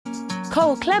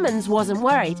Cole Clemens wasn't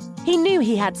worried. He knew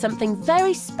he had something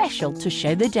very special to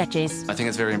show the judges. I think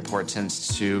it's very important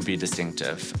to be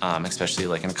distinctive, especially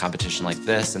like in a competition like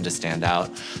this, and to stand out.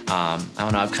 I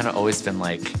don't know, I've kind of always been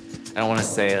like, I don't want to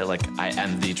say like I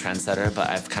am the trendsetter, but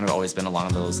I've kind of always been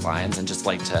along those lines and just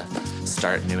like to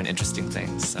start new and interesting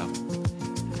things. So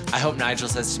I hope Nigel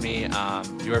says to me,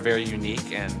 you are very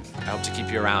unique, and I hope to keep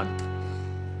you around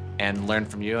and learn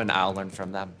from you, and I'll learn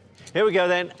from them. Here we go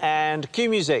then, and cue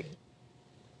music.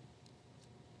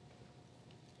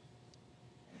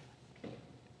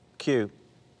 Cue.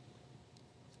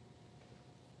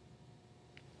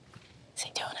 Is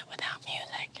he doing it without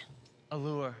music?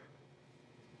 Allure.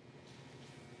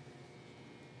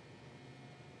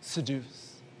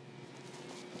 Seduce.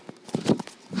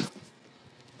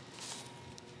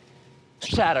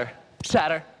 Shatter,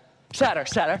 shatter, shatter,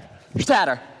 shatter,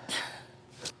 shatter.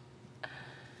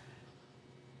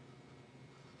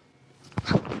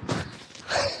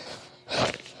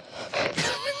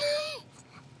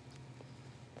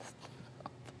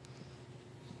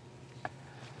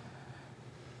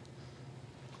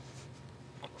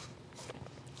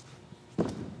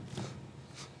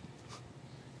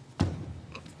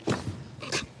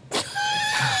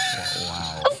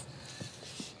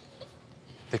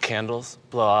 The candles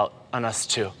blow out on us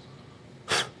too.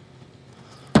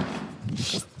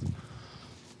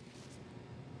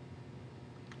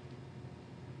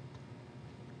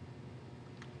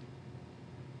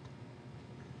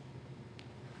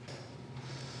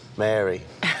 Mary.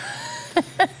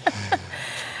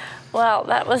 Well,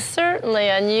 that was certainly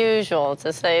unusual,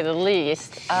 to say the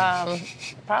least.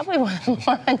 Probably one of the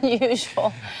more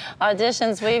unusual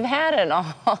auditions we've had in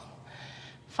all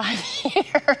 5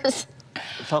 years.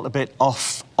 It felt a bit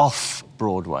off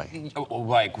Broadway.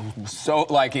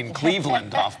 Like in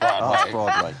Cleveland off Broadway. Off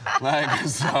Broadway. Like,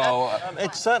 so...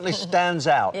 it certainly stands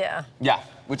out. Yeah. Yeah,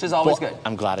 which is always good.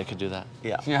 I'm glad I could do that.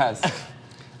 Yeah. Yes.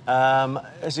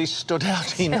 Has he stood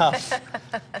out enough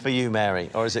for you, Mary,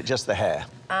 or is it just the hair?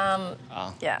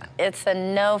 Yeah, it's a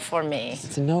no for me.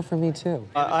 It's a no for me, too.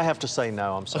 I have to say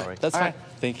no, I'm sorry. That's fine.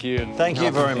 Thank you. Thank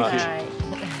you very much. All right.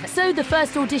 So the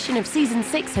first audition of season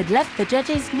 6 had left the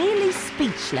judges nearly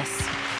speechless.